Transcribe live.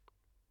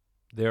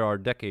There are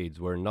decades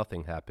where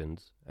nothing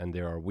happens, and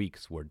there are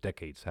weeks where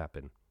decades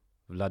happen.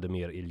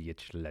 Vladimir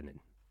Ilyich Lenin.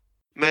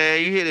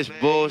 Man, you hear this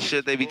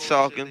bullshit they be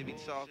talking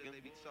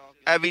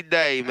every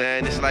day,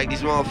 man. It's like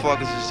these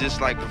motherfuckers is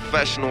just like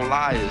professional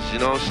liars, you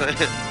know what I'm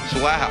saying? It's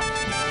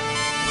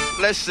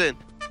wild. Listen.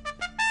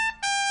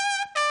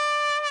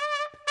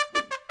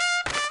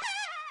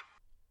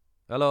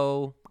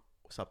 Hello.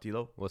 What's up,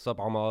 Tilo? What's up,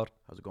 Omar?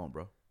 How's it going,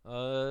 bro?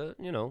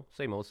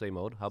 Same old, same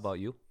old. How about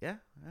you? Yeah,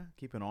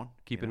 keeping on.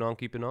 Keeping on,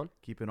 keeping on.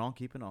 Keeping on,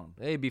 keeping on.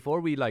 Hey,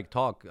 before we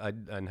talk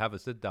and have a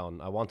sit down,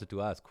 I wanted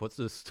to ask, what's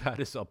the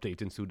status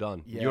update in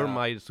Sudan? Yeah. You're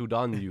my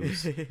Sudan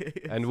news,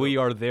 and we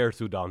are their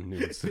Sudan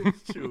news.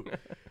 It's true.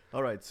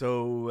 All right,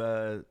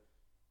 so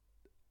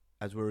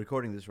as we're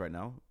recording this right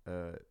now,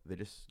 they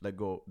just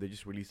They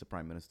just released the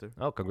prime minister.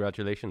 Oh,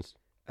 congratulations!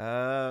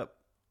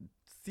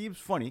 Seems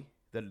funny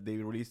that they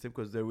released him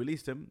because they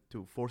released him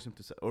to force him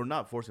to, or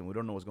not force him. We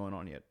don't know what's going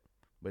on yet,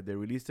 but they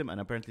released him, and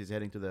apparently he's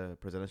heading to the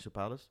presidential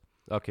palace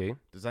Okay,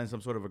 to sign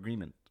some sort of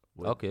agreement.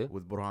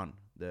 With Burhan,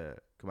 the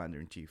commander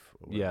in chief.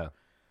 yeah,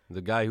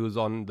 the guy who's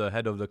on the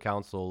head of the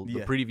council, the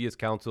Yeah. previous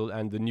council,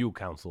 and the new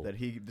council. That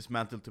he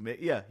dismantled to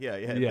make. Yeah. Yeah,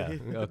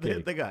 The-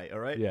 okay. the guy. All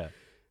right. Yeah.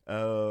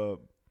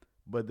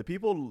 But the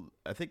people,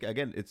 I think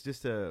again, it's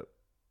just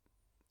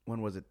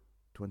when was it?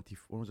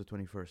 When was the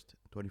 21st?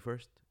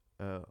 21st.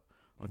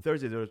 On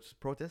Thursday there was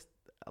protest.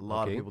 A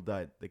lot Okay. of people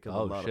died. They killed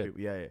Oh, a lot shit. of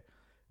people. Yeah.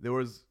 There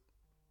was.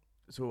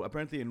 So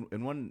apparently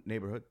in one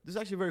neighborhood, this is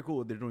actually very cool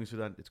what they're doing in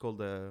Sudan. It's called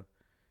the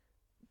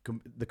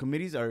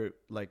committees are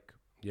like,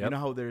 you Yep. know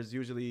how there's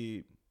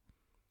usually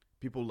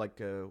people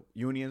like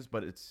unions,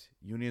 but it's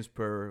unions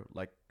per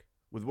like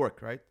with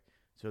work, right?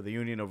 So the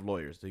union of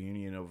lawyers, the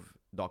union of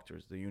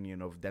doctors, the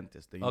union of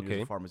dentists, the union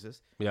Okay. of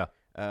pharmacists. Yeah.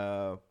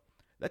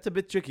 That's a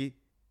bit tricky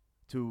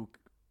to.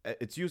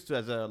 It's used to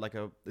as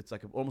it's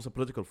like almost a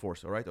political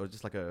force, all right, or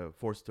just like a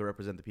force to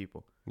represent the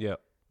people. Yeah.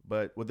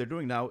 But what they're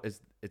doing now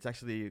is it's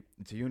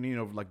a union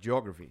of like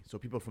geography. So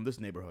people from this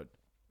neighborhood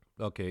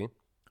Okay.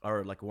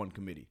 are like one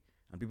committee,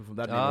 and people from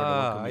that neighborhood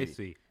are one Ah, I committee.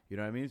 see. You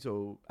know what I mean?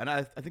 So, and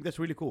I think that's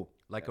really cool.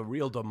 Like a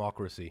real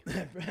democracy.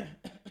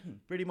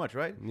 Pretty much,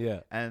 right?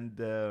 Yeah.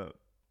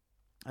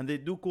 And they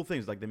do cool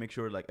things, like they make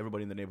sure like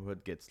everybody in the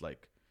neighborhood gets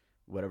like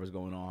whatever's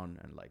going on,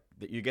 and like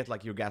you get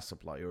like your gas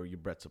supply or your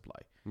bread supply.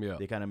 Yeah.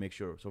 They kind of make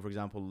sure. So for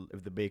example,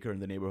 if the baker in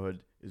the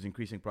neighborhood is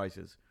increasing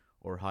prices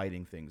or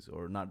hiding things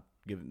or not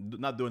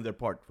doing their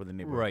part for the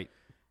neighborhood, Right.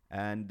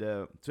 and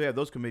so yeah,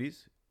 those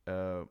committees,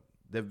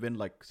 they've been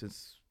like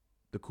since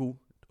the coup,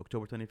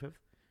 October 25th.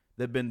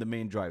 They've been the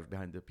main drive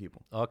behind the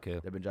people. Okay.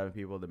 They've been driving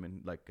people. They've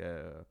been like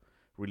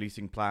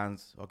releasing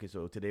plans. Okay,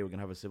 so today we're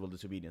gonna have a civil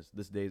disobedience.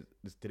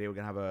 Today we're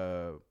gonna have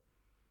a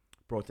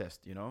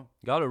protest. You know,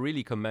 Gotta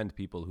really commend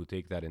people who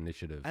take that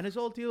initiative. and it's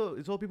all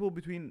people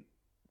between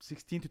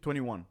 16 to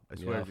 21. I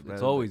swear, Yeah, man.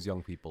 it's always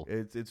young people.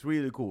 It's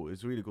really cool.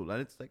 It's really cool,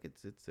 and it's like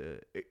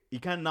you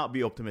cannot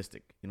be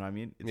optimistic. You know what I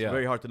mean? It's Yeah.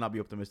 very hard to not be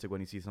optimistic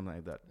when you see something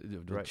like that.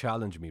 Right.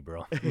 Challenge me,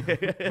 bro.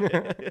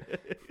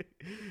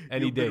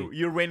 Any day.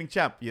 You're reigning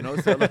champ. You know,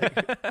 so like,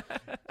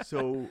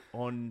 so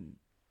on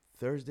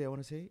Thursday, I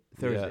want to say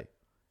Thursday,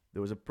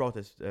 there was a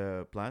protest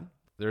plan.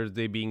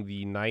 Thursday being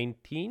the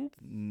 19th?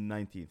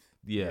 19th.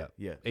 Yeah.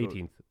 Yeah.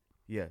 18th.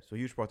 So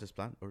huge protest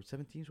plan, or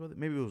 17th was it?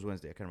 Maybe it was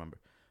Wednesday. I can't remember.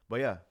 But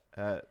yeah,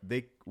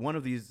 one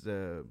of these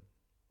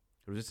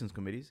resistance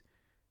committees,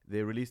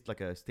 they released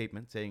like a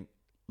statement saying,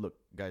 "Look,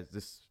 guys,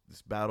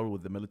 this battle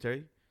with the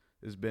military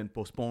has been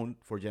postponed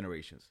for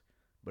generations,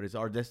 but it's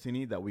our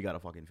destiny that we gotta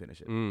fucking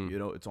finish it. Mm. You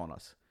know, it's on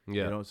us.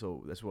 Yeah. You know,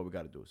 so that's what we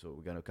gotta do. So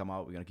we're gonna come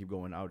out. We're gonna keep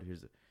going out.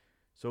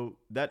 So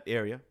that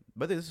area,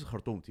 but this is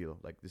Khartoum, Tilo.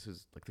 Like this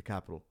is like the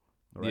capital,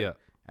 all right? Yeah.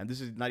 And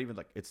this is not even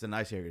like it's the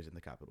nice areas in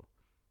the capital.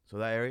 So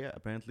that area,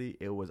 apparently,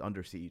 it was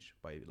under siege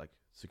by like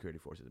security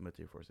forces,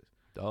 military forces.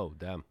 Oh,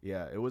 damn.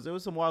 Yeah, it was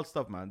some wild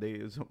stuff, man.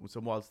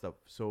 Some wild stuff.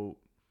 So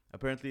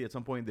apparently, at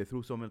some point, they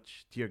threw so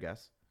much tear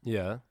gas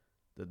Yeah.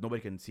 that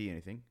nobody can see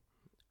anything,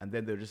 and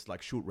then they're just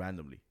like shoot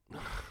randomly,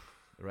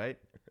 right?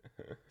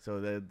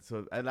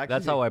 And actually,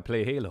 That's how I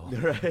play Halo.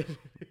 right.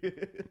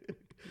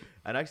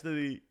 And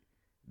actually,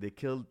 they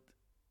killed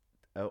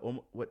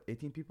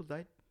 18 people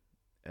died,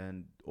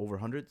 and over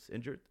hundreds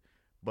injured.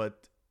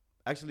 But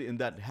actually, in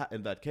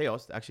that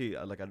chaos, actually,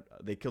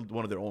 they killed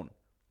one of their own,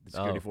 the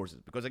security Oh.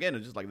 forces, because again,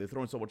 it's just like they're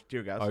throwing so much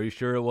tear gas. Are you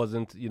sure it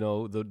wasn't,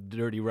 the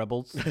dirty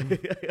rebels?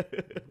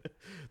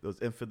 Those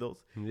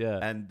infidels. Yeah.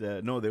 And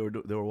no, they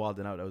were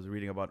wilding out. I was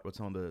reading about what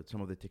some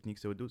of the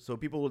techniques they would do. So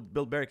people would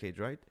build barricades,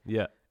 right?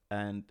 Yeah.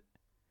 And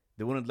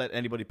they wouldn't let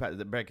anybody pass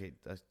the barricade.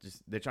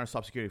 They're trying to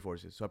stop security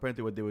forces. So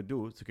apparently, what they would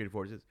do, security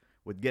forces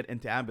would get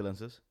into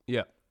ambulances,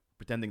 Yeah.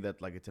 pretending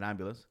that like it's an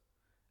ambulance,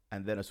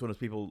 and then as soon as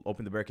people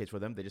open the barricades for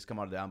them, they just come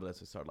out of the ambulance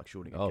and start like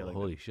shooting and Oh, killing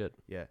them. holy shit.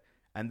 Yeah.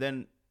 And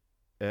then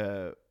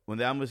when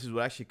the ambulances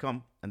would actually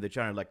come and they're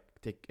trying to like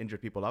take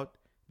injured people out,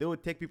 they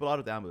would take people out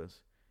of the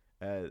ambulance.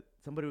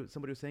 Somebody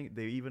was saying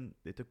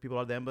they took people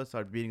out of the ambulance,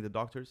 started beating the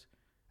doctors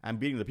and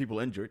beating the people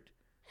injured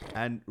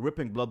and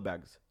ripping blood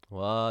bags.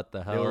 What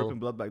the They were hell? ripping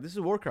blood back. This is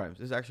war crimes.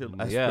 This is actually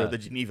as Yeah. per the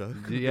Geneva.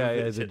 Yeah,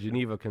 the Convention.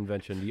 Geneva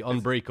Convention, the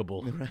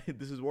unbreakable. Right?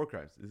 This is war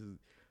crimes.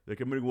 They're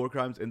committing war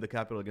crimes in the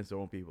capital against their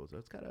own people. So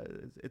it's kind of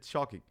it's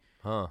shocking.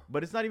 Huh.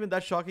 But it's not even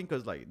that shocking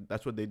because like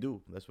that's what they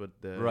do. That's what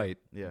Right.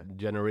 Yeah.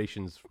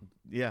 Generations.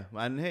 Yeah,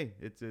 and hey,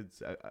 it's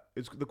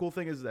the cool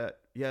thing is that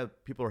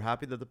people are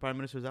happy that the prime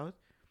minister's out,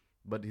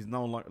 but he's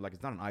no longer like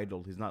it's not an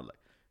idol. He's not like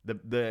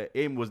the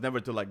aim was never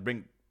to like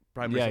bring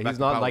prime minister Yeah, back he's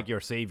to not power. like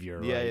your savior.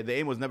 Yeah, right? the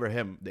aim was never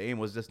him. The aim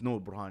was just no,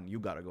 Burhan, you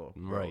gotta go.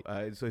 bro.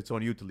 Right. So it's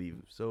on you to leave.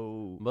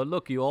 So But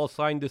look, you all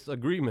signed this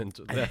agreement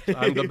that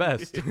I'm the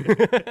best.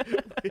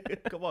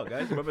 come on,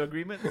 guys, remember the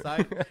agreement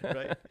signed,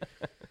 right?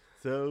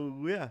 So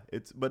yeah,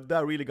 but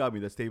that really got me.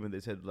 The statement they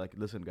said like,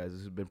 listen, guys,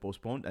 this has been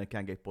postponed and it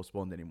can't get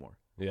postponed anymore.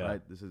 Yeah.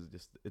 Right? This is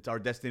it's our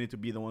destiny to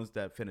be the ones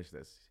that finish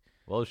this.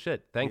 Well,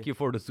 shit. Thank you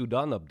for the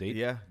Sudan update.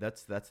 Yeah,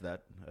 that's that.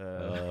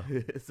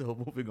 So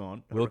moving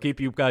on. We'll keep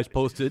you guys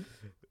posted.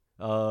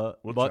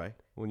 We'll but try.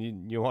 when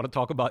you want to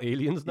talk about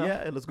aliens now?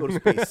 Yeah, let's go to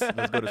space.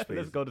 Let's go to space.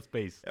 Let's go to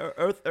space.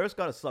 Earth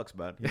kind of sucks,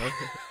 man. You know?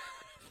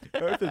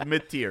 Earth is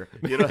mid tier.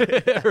 You know.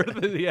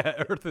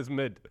 Earth is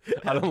mid.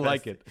 I don't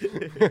like it.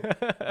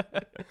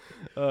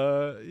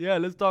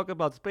 Let's talk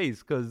about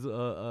space because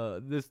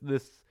this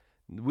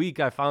week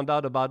I found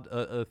out about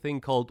a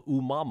thing called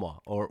Umama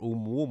or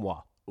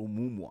Umumwa.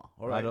 Umumwa.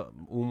 All right.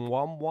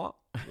 Umwamwa.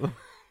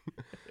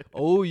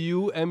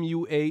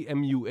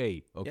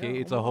 Oumua. Okay, Yeah,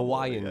 it's a Umumwa.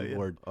 Hawaiian Yeah.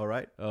 word. All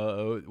right.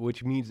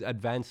 Which means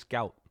advanced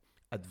scout.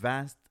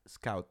 Advanced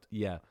scout.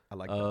 Yeah. I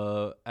like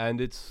that.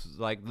 And it's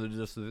like there's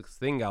just this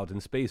thing out in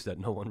space that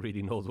no one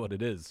really knows what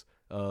it is.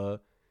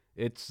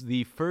 It's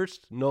the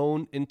first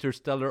known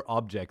interstellar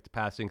object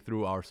passing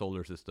through our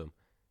solar system.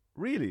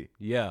 Really?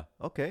 Yeah.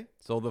 Okay.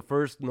 So the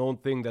first known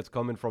thing that's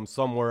coming from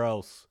somewhere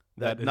else.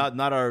 That is-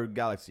 not our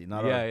galaxy.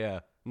 Not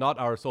our Not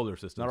our solar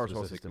system. not our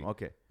solar system.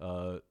 specifically.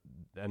 Okay.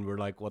 And we're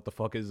like, what the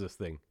fuck is this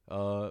thing?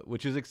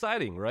 Which is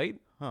exciting, right?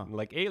 Huh.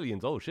 Like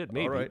aliens. Oh shit,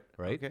 maybe. All right.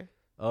 Right. Okay.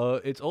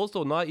 It's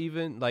also not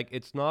even like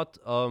it's not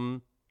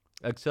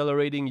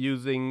accelerating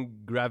using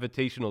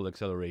gravitational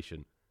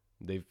acceleration.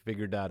 They've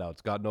figured that out.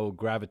 It's got no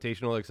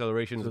gravitational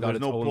acceleration. So It's got there's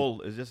its no own.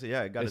 pull. It's just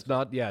it got It's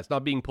not. Yeah, it's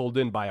not being pulled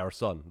in by our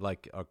sun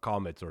like our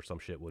comets or some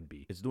shit would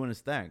be. It's doing its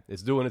thing.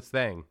 It's doing its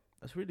thing.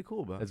 That's really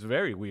cool, man. It's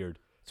very weird.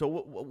 So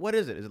what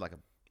is it? Is it like a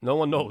No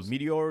one knows.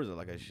 meteor? Or is it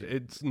like a shit?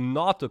 It's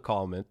not a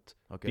comet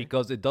Okay.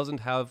 because it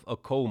doesn't have a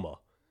coma.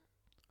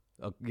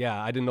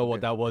 Yeah, I didn't know what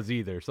Okay. that was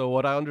either. So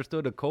what I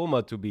understood a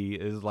coma to be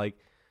is like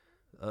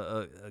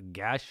a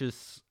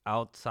gaseous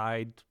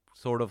outside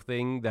sort of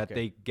thing that Okay.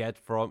 they get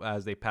from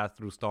as they pass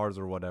through stars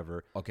or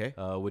whatever, Okay.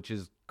 which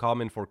is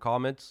common for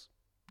comets.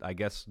 I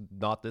guess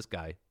not this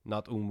guy,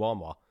 not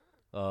Umwama.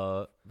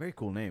 Very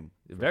cool name.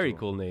 first Very of all.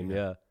 cool name,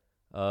 yeah.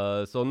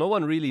 So no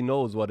one really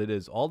knows what it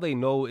is. All they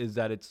know is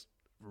that it's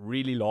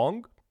really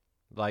long.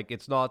 Like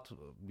it's not,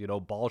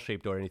 ball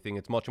shaped or anything.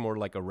 It's much more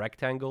like a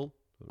rectangle,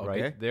 Okay.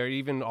 right? They're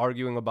even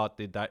arguing about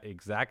the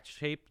exact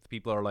shape.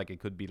 People are like, it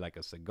could be like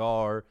a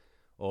cigar,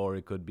 or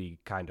it could be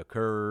kind of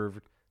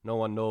curved. No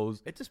one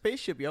knows. It's a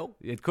spaceship, yo.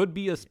 It could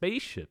be a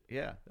spaceship.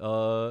 Yeah.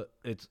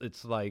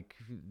 It's like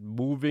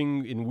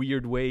moving in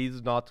weird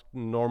ways, not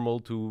normal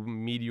to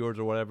meteors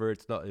or whatever.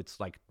 It's not. It's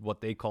like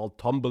what they call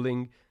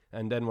tumbling.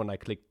 And then when I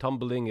clicked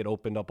tumbling, it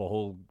opened up a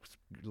whole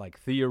like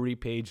theory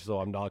page. So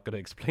I'm not gonna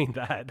explain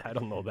that. I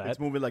don't know that. It's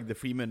moving like the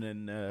Freeman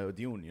in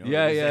Dune, you know?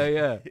 Yeah,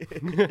 It's-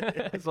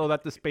 yeah. So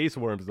that the space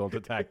worms don't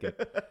attack it.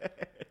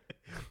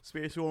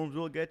 Space worms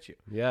will get you.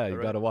 Yeah, you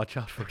Alright. gotta watch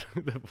out for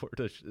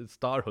the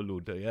star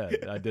halud. Yeah,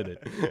 I did it.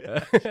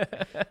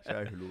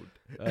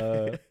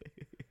 Childhood.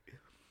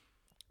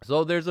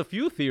 So there's a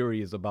few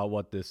theories about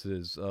what this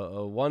is.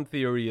 One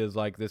theory is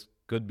like this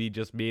could be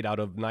just made out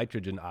of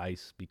nitrogen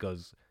ice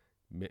because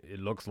it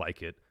looks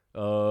like it.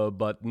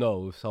 But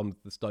no, some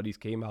studies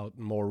came out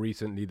more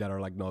recently that are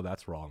like, no,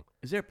 that's wrong.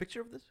 Is there a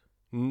picture of this?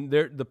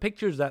 The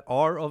pictures that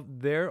are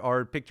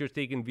are pictures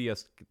taken via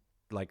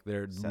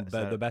they're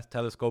the best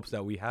telescopes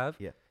that we have.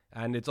 Yeah.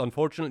 And it's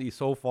unfortunately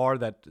so far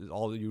that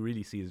all you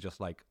really see is just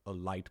like a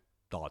light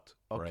dot.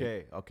 Right?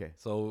 Okay, okay.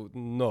 So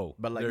no,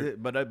 But like, there-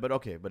 but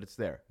okay, but it's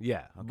there.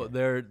 yeah, but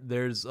Okay.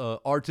 there's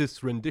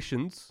artists'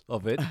 renditions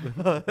of it,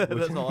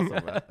 That's awesome,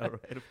 man. All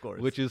right, of course.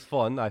 which is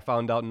fun. I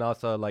found out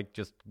NASA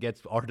just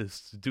gets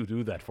artists to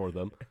do that for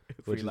them,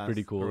 which is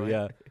pretty Freelance, cool.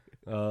 right.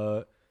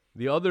 Yeah.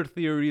 The other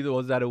theory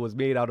was that it was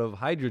made out of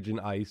hydrogen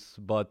ice,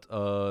 but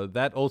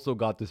that also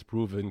got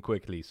disproven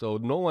quickly. So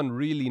no one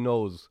really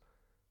knows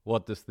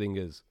what this thing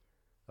is.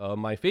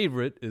 My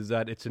favorite is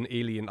that it's an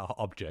alien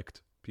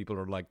object. People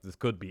are like, this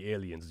could be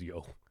aliens,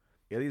 yo.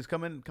 Aliens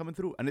coming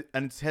through, and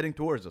it's heading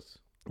towards us.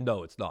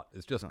 No, it's not.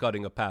 It's just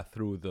cutting a path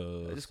through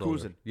the. Just solar.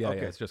 cruising. Yeah,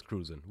 Okay. yeah, it's just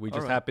cruising. We All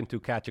just right. happened to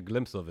catch a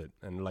glimpse of it,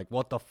 and like,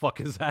 what the fuck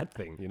is that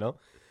thing?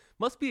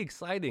 Must be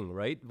exciting,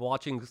 right?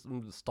 Watching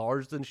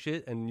stars and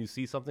shit, and you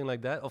see something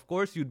like that. Of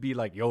course, you'd be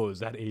like, "Yo, is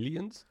that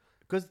aliens?"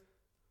 Because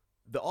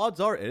the odds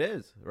are it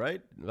is,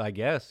 right? I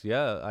guess,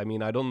 yeah. I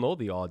mean, I don't know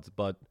the odds,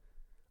 but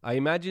I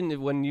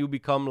imagine when you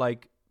become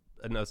like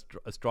an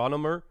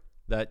astronomer,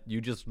 that you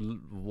just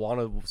want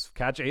to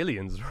catch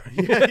aliens, right?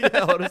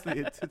 Yeah. Honestly,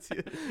 it's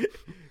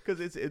because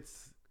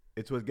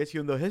it's what gets you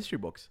in the history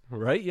books.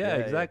 Right? Yeah,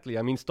 Yeah, exactly.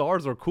 I mean,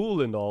 stars are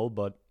cool and all,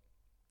 but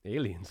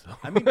aliens, though.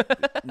 I mean,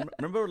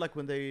 remember like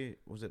when they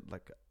was it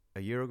like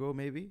a year ago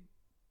maybe,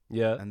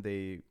 Yeah. and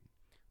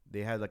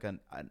they had like an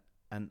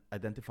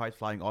identified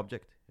flying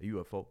object, a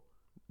UFO.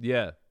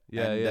 Yeah.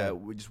 Yeah. And, Yeah.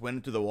 we just went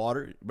into the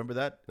water. Remember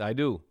that? I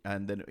do.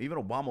 And then even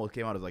Obama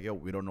came out as like, "Yo,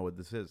 we don't know what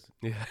this is."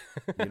 Yeah.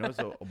 You know,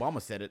 so Obama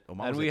said it.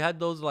 Obama And we said, had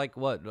those like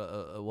what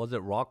was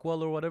it Rockwell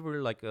or whatever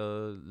like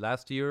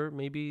last year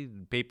maybe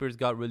papers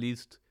got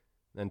released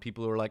and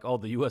people were like, oh,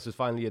 the U.S. is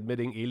finally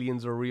admitting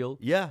aliens are real.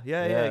 yeah,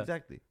 Yeah.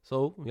 exactly. So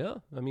yeah,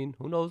 I mean,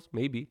 who knows?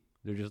 Maybe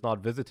they're just not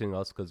visiting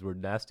us because we're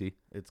nasty.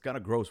 It's kind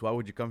of gross. Why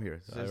would you come here?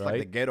 It's just like the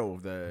Right? ghetto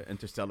of the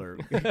Interstellar.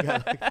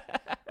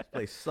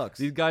 This place sucks.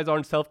 These guys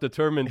aren't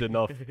self-determined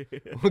enough.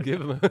 We'll give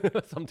them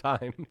some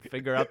time,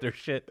 figure out their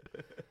shit.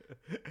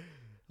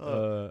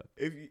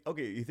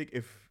 You think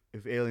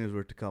if aliens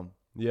were to come,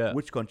 Yeah.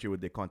 which country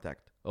would they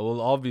contact?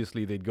 Well,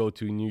 obviously they'd go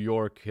to New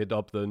York, hit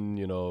up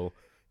the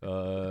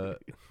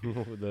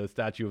the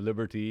Statue of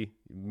Liberty,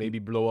 maybe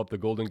blow up the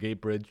Golden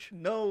Gate Bridge.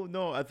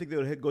 No. I think they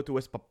would go to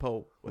West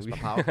Papua,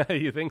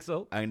 You think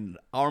so? and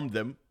arm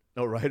them.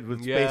 All right,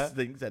 with Yeah. space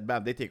things, and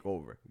bam, they take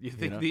over. You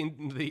think know?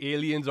 the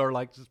aliens are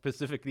like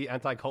specifically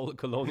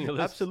anti-colonialists?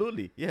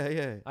 Absolutely,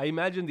 yeah. I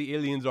imagine the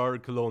aliens are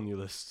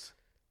colonialists.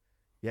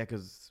 Yeah,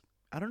 because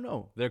I don't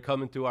know. They're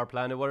coming to our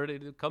planet. What are they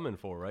coming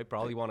for, right?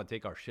 Probably want to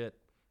take our shit.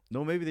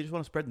 No, maybe they just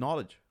want to spread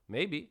knowledge,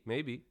 Maybe.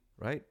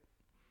 right?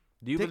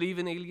 Do you Take- believe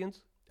in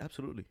aliens?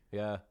 Absolutely,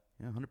 Yeah.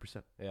 yeah,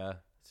 100%. Yeah.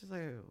 It's just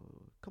like,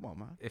 come on,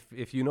 man.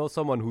 If you know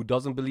someone who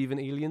doesn't believe in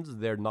aliens,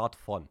 they're not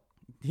fun.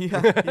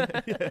 Yeah.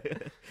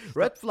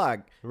 Red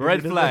flag. Red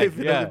If he doesn't- flag, If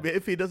he, yeah.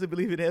 if he doesn't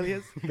believe in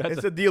aliens, That's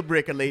it's a deal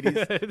breaker, ladies.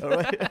 All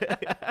right.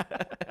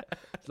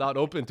 It's not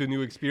open to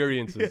new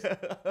experiences.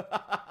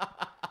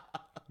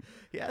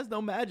 He has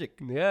no magic.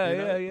 Yeah, You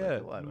know, yeah.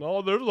 like, what?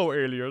 No, there's no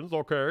aliens,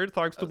 okay?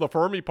 Thanks to the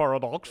Fermi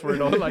paradox.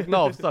 Like,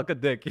 no, suck a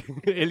dick.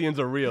 Aliens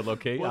are real,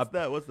 okay? What's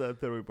that? What's that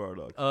theory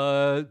paradox?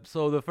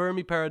 So the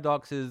Fermi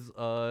paradox is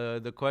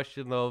the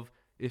question of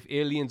if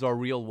aliens are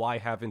real, why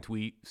haven't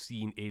we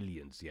seen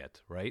aliens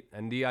yet, right?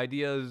 And the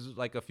idea is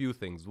like a few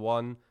things.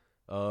 One,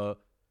 the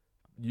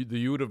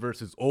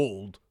universe is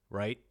old,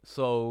 right?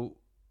 So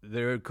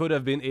there could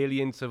have been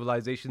alien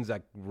civilizations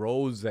that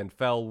rose and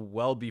fell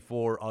well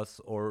before us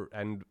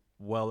and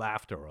well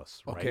after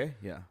us, right? Okay,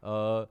 yeah.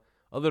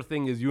 Other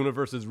thing is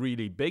universe is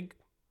really big,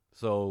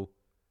 so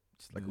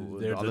It's like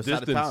there's on a the side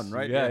distance, of town,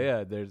 right?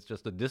 Yeah. There's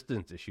just a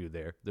distance issue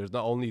there. There's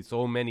not only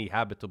so many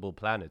habitable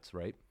planets,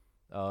 right?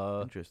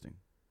 Interesting.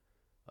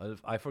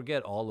 I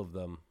forget all of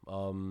them.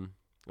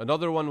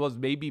 Another one was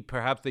maybe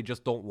perhaps they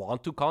just don't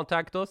want to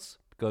contact us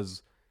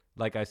because,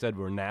 like I said,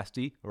 we're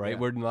nasty, right? Yeah.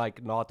 We're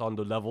like not on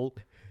the level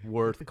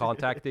worth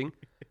contacting.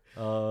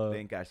 They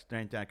ain't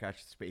trying to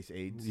catch space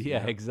AIDS. you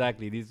Yeah, know?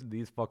 exactly.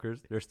 These fuckers,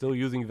 they're still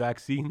using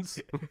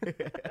vaccines.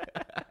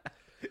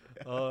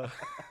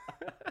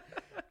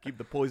 Keep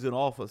the poison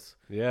off us.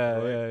 Yeah,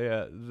 Right.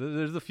 yeah.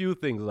 There's a few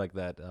things like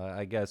that.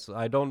 I guess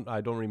I don't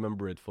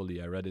remember it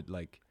fully. I read it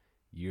like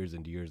years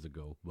and years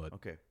ago, but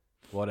Okay.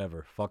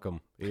 whatever. Fuck them.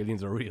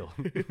 Aliens are real.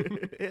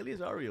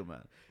 Aliens are real,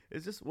 man.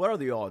 It's just, what are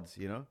the odds,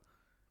 you know?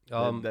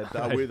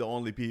 That we're the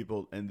only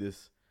people in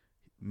this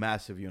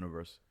massive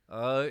universe.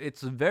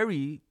 It's a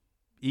very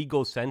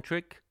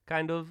egocentric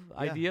kind of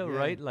idea, yeah.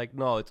 right? Like,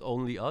 no, it's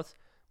only us.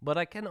 But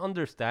I can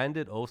understand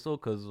it also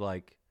because,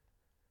 like,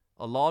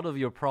 a lot of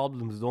your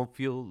problems don't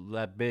feel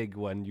that big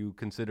when you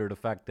consider the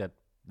fact that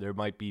there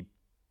might be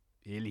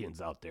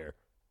aliens out there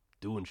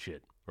doing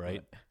shit,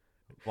 right?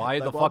 Why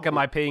Like, the well, fuck am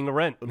I paying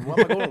rent?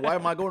 Why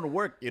am I going to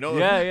work, you know?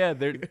 Yeah.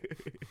 They're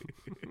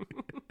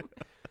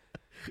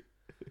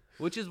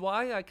which is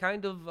why I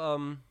kind of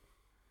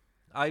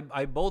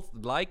I both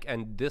like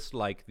and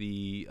dislike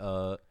the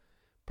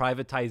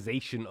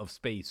privatization of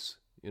space.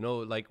 You know,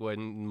 like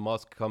when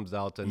Musk comes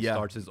out and Yeah.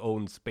 starts his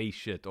own space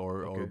shit,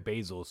 or Okay.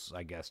 Bezos,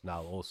 I guess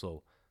now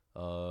also.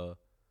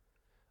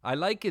 I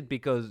like it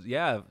because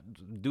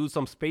do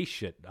some space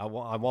shit. I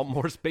want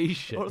more space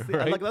shit. Honestly,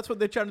 right? like, that's what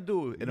they're trying to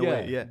do in a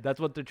way. Yeah. That's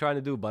what they're trying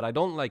to do. But I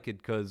don't like it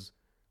because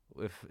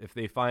if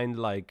they find,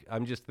 like,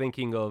 I'm just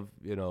thinking of,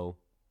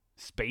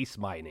 space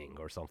mining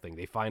or something.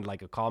 They find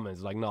like a comment,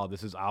 it's like, no,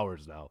 this is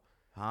ours now.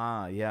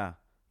 Yeah.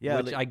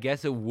 Yeah. Which I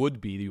guess it would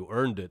be. You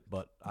earned it,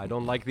 but I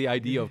don't like the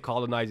idea of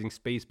colonizing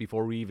space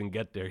before we even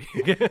get there.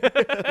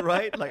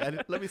 right?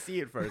 Like, let me see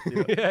it first. You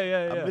know?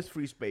 Yeah. I miss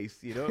free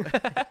space, you know?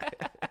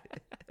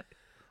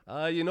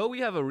 We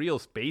have a real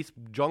space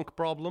junk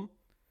problem.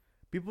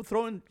 People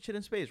throwing shit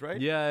in space, right?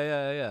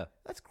 Yeah.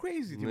 That's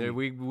crazy to me.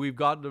 We've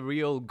got the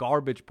real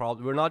garbage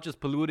problem. We're not just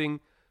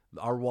polluting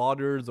our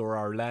waters or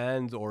our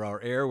lands or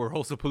our air. We're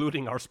also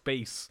polluting our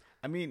space.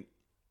 I mean,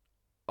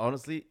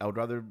 honestly, I would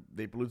rather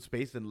they pollute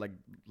space than like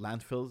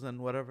landfills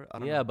and whatever. I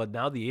don't know. But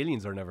now the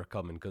aliens are never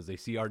coming because they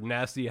see our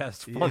nasty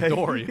ass front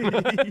door. You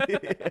know?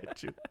 Yeah,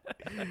 true.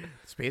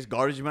 Space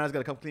garbage man is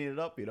gonna come clean it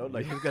up, you know?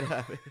 Like, who's gonna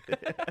have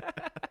it?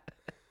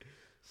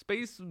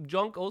 space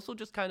junk also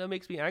just kind of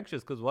makes me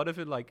anxious because what if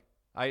it like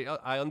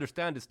I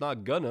understand it's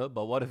not gonna,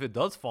 but what if it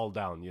does fall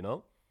down? You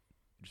know?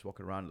 Just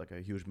walking around like a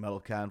huge metal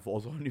can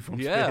falls on you from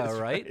Yeah, space.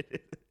 right?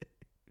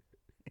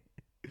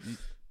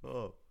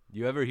 Oh.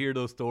 You ever hear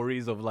those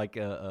stories of like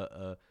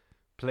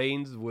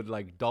planes would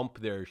like dump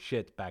their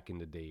shit back in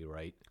the day,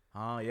 right?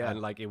 Yeah. And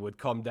like it would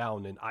come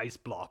down in ice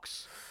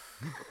blocks,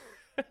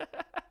 just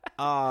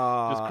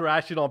Ah,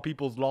 crashing on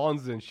people's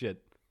lawns and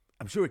shit.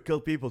 I'm sure it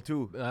killed people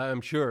too.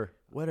 I'm sure.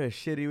 What a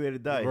shitty way to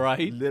die.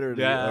 Right?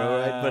 Literally. Yeah, all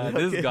right, but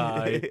this okay.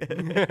 guy.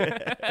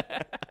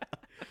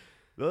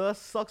 Well, that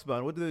sucks,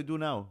 man. What do they do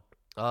now?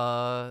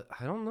 I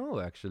don't know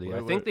actually. I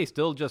Wait, think wait. they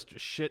still just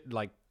shit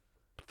like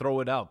throw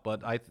it out,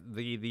 but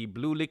the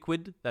blue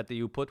liquid that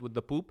you put with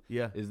the poop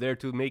Yeah. is there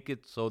to make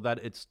it so that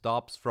it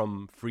stops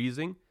from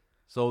freezing.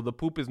 So the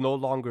poop is no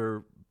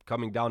longer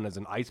coming down as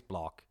an ice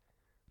block,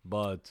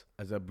 but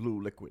As a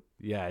blue liquid.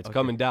 yeah, it's Okay.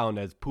 coming down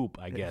as poop,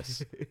 I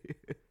guess.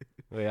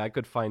 Wait, I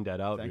could find that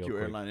out Thank real you,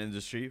 quick. airline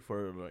industry,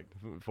 for like.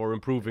 For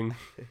improving.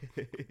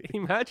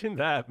 Imagine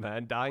that,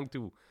 man, dying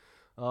too.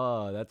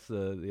 Oh, that's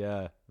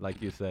yeah,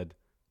 like you said.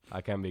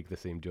 I can't make the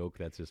same joke.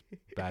 That's just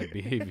bad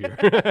behavior.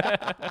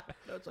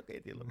 No, it's okay,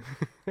 Dylan.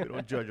 We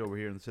don't judge over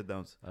here in the sit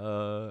downs.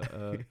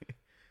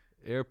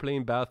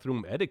 Airplane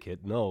bathroom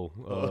etiquette? No.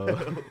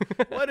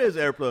 What is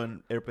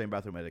airplane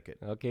bathroom etiquette?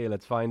 Okay,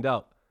 let's find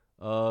out.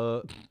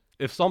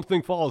 If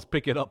something falls,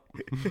 pick it up.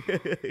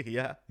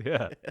 Yeah.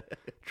 Yeah.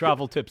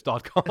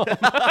 Traveltips.com.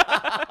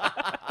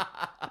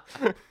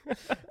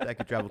 Thank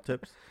you, travel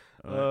tips.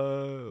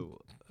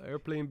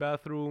 Airplane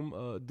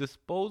bathroom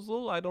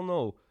disposal? I don't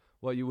know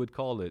what you would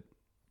call it.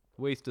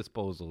 Waste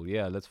disposal.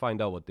 Yeah, let's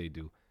find out what they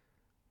do.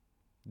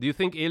 Do you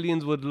think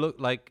aliens would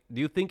do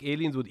you think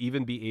aliens would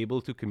even be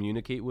able to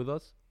communicate with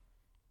us?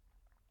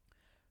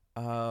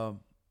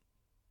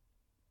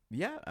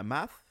 Yeah,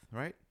 math,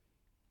 right?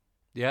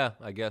 Yeah,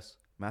 I guess.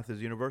 Math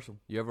is universal.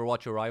 You ever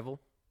watch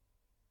Arrival?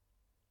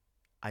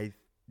 I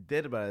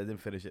did, but I didn't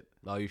finish it.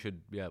 Oh, you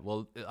should. Yeah.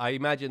 Well, I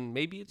imagine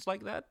maybe it's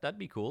like that. That'd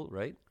be cool,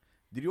 right?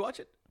 Did you watch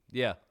it?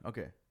 Yeah.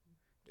 Okay.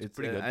 It's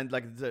pretty good. And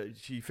like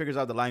she figures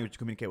out the language to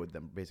communicate with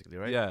them, basically,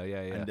 right? Yeah.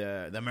 And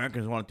the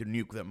Americans wanted to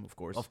nuke them, of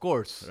course. Of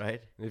course.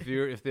 Right?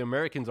 If the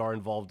Americans are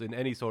involved in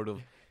any sort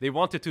of, they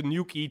wanted to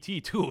nuke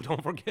ET too.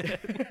 Don't forget.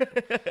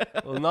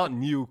 Well, not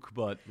nuke,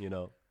 but you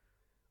know.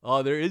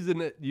 Oh, there isn't.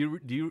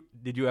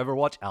 Did you ever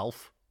watch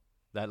Alf?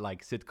 That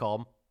like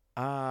sitcom.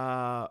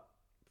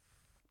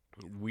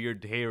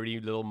 Weird, hairy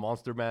little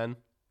monster man.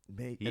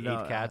 He ate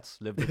cats.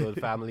 Lived with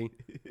a family.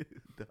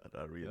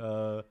 Not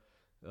really.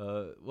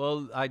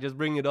 Well, I just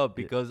bring it up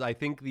because I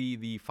think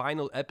the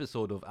final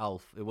episode of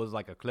Alf, it was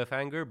like a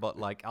cliffhanger, but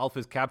like Alf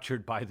is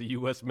captured by the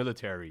U.S.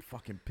 military.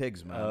 Fucking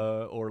pigs, man.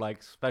 Or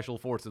like special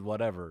forces,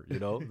 whatever, you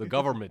know, the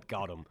government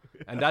got him,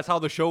 and that's how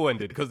the show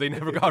ended because they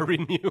never got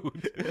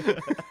renewed.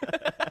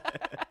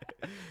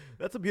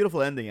 That's a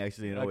beautiful ending,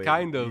 actually. In a way.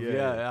 Kind of,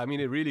 yeah. I mean,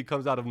 it really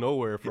comes out of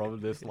nowhere from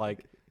this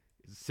like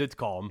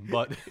sitcom,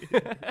 but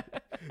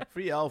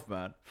Free Elf,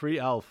 man. free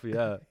Alf,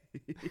 yeah.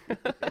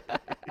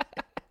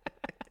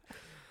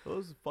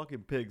 Those fucking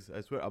pigs.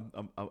 I swear,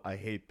 I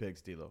hate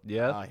pigs, Tilo.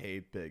 Yeah? I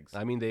hate pigs.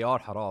 I mean, they are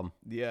haram.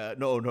 Yeah,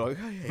 no, I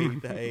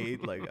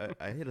hate, like,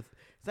 I hate,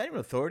 it's not even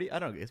authority. I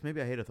don't know. It's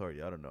maybe I hate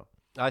authority. I don't know.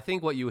 I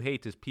think what you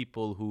hate is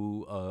people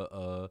who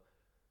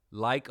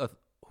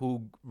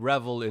who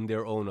revel in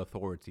their own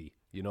authority.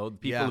 You know,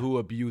 people Yeah. who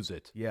abuse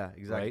it. Yeah,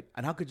 exactly. Right?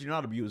 And how could you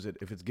not abuse it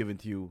if it's given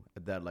to you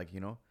at that, like, you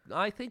know?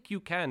 I think you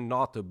can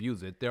not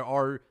abuse it. There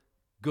are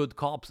good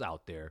cops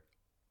out there.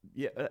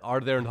 Yeah.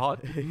 Are there not?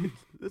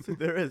 Listen,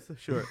 there is,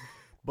 sure.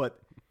 But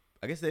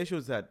I guess the issue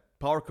is that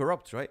power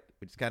corrupts, right?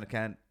 We just kind of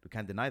we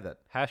can't deny that.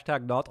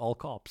 Hashtag not all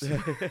cops.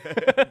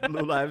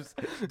 Blue lives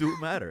do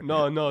matter.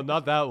 No,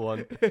 not that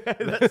one.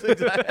 That's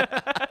exactly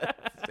the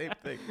same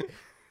thing.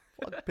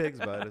 Fuck pigs,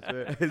 man.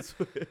 I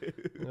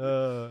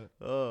swear.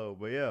 Oh,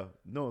 but yeah.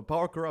 No,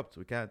 power corrupts.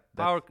 We can't.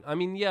 Power. I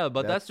mean, yeah,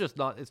 but that's that's- just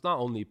not. It's not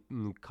only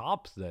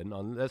cops then,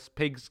 unless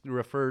pigs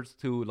refers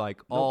to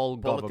like No, all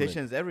government.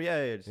 politicians,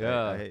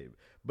 Yeah.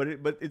 But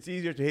it's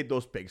easier to hate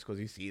those pigs because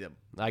you see them.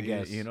 I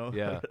guess. You know?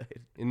 Yeah.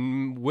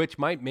 In which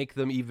might make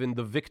them even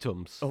the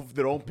victims. Of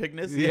their own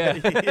pigness? Yeah.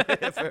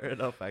 Yeah, fair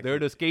enough, actually. They're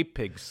the escape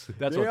pigs.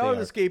 That's they what are they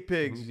the escape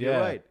pigs. You're Yeah.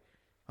 right.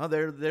 Oh,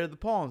 they're the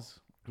pawns.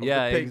 of the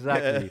Yeah, pig,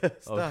 exactly.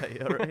 sty,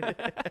 all right?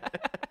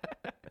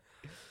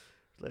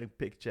 It's like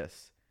pig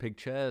chess. Pig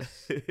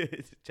chess.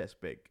 It's a chess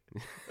pig.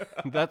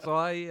 That's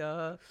why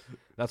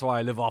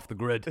I live off the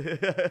grid.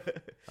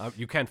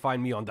 You can't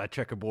find me on that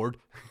checkerboard.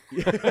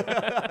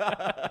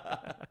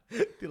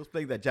 Tito's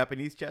playing that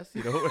Japanese chess,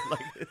 you know, where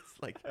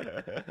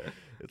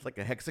it's like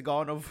a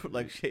hexagon of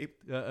like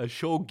shaped A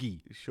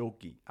shogi.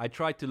 shogi. I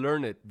tried to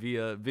learn it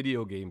via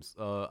video games.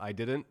 I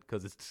didn't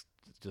because it's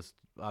just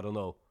I don't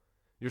know.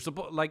 You're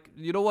supposed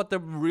you know what the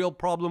real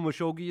problem with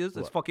shogi is?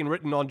 It's What? fucking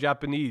written on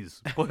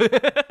Japanese.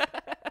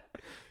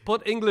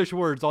 Put English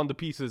words on the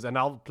pieces and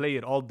I'll play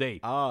it all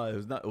day.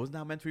 It was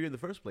not meant for you in the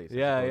first place. I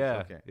Yeah, suppose. yeah,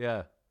 Okay.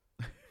 yeah.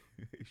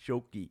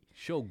 Shogi.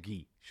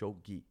 Shogi.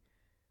 Shogi.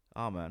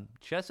 Oh man,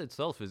 Chess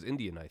itself is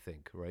Indian, I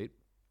think, right?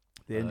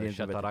 the Indians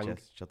invented Shatarang.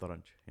 chess.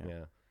 Shataranj. Yeah.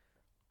 Yeah.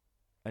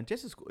 And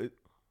chess is cool.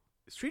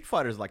 Street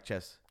Fighter is like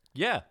chess.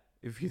 Yeah.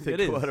 If you think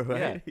It about is, it,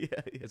 right? yeah.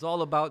 Yeah. It's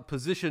all about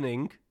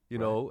positioning, you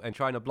know, and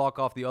trying to block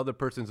off the other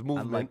person's And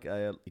movement. like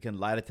you can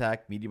light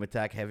attack, medium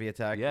attack, heavy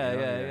attack. Yeah, you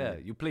know? yeah.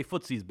 You play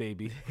footsies,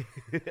 baby.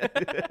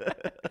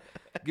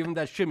 Give him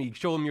that shimmy.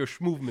 Show him your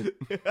movement.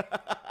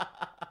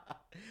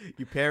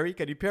 You parry?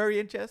 Can you parry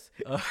in chess?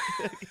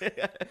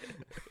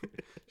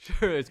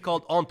 Sure, it's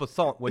called en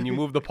passant when you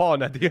move the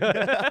pawn at the end.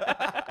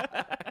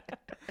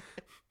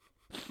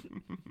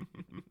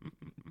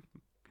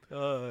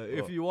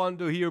 If you want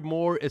to hear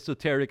more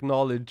esoteric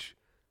knowledge,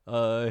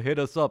 hit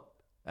us up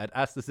at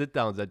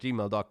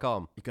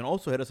askthesitdowns@gmail.com. You can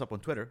also hit us up on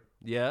Twitter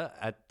Yeah,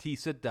 at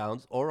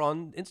tsitdowns or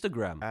on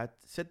Instagram.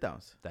 at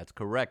sitdowns. That's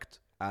correct.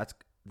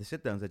 Ask the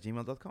sitdowns at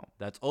gmail.com.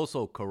 That's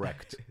also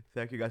correct.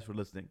 Thank you guys for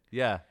listening.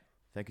 Yeah.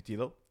 Thank you,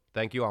 Tilo.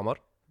 Thank you, Amar.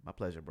 My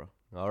pleasure, bro.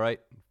 All right.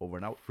 Over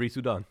and out. Free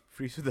Sudan.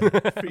 Free Sudan.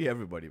 Free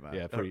everybody, man.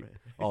 Yeah, free All right.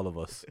 all of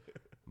us.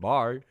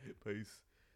 Bye. Peace.